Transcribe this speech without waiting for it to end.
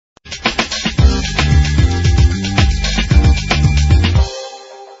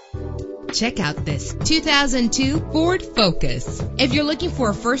Check out this 2002 Ford Focus. If you're looking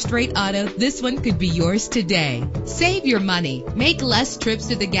for a first-rate auto, this one could be yours today. Save your money. Make less trips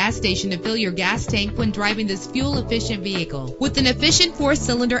to the gas station to fill your gas tank when driving this fuel-efficient vehicle. With an efficient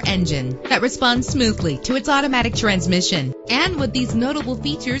 4-cylinder engine that responds smoothly to its automatic transmission. And with these notable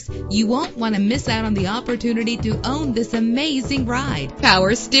features, you won't want to miss out on the opportunity to own this amazing ride.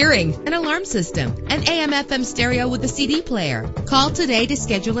 Power steering, an alarm system, an AM/FM stereo with a CD player. Call today to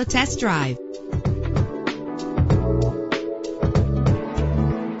schedule a test drive.